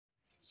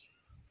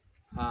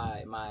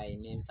Hi, my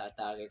name is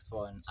Tah Rex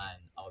and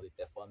I'll be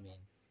performing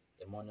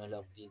a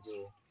monologue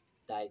video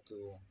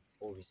titled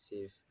 "How We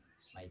Save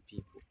My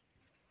People."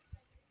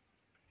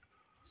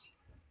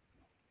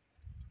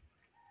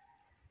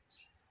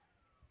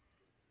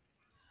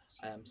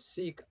 I am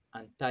sick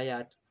and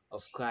tired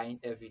of crying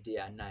every day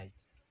and night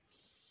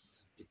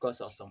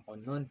because of some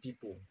unknown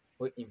people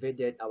who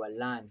invaded our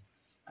land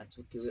and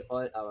took away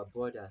all our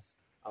brothers,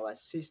 our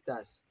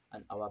sisters,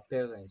 and our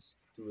parents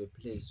to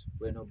a place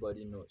where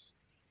nobody knows.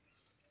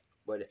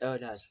 But the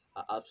elders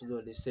are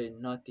absolutely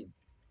saying nothing.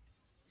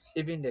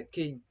 Even the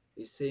king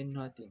is saying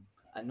nothing,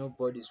 and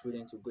nobody is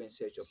willing to go in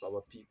search of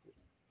our people.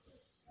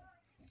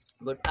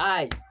 But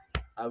I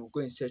will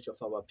go in search of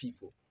our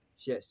people.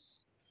 Yes,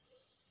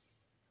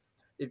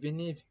 even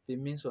if it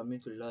means for me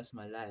to lose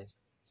my life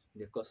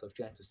in the course of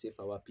trying to save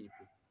our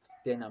people,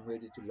 then I'm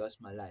ready to lose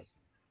my life.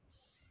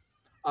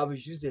 I will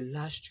use the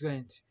last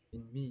strength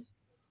in me,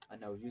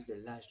 and I will use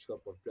the last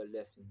drop of blood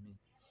left in me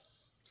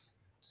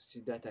to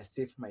see that I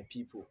save my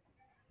people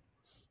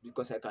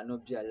because I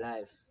cannot be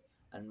alive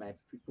and my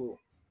people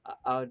are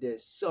out there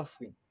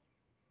suffering.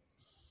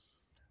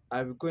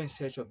 I will go in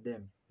search of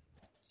them.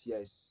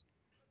 Yes,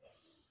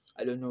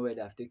 I don't know where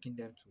they have taken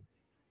them to,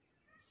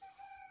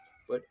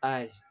 but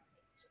I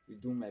will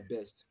do my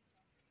best.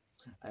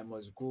 I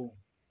must go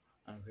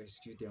and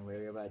rescue them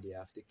wherever they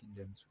have taken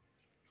them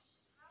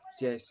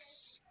to. Yes,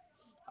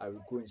 I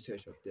will go in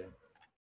search of them.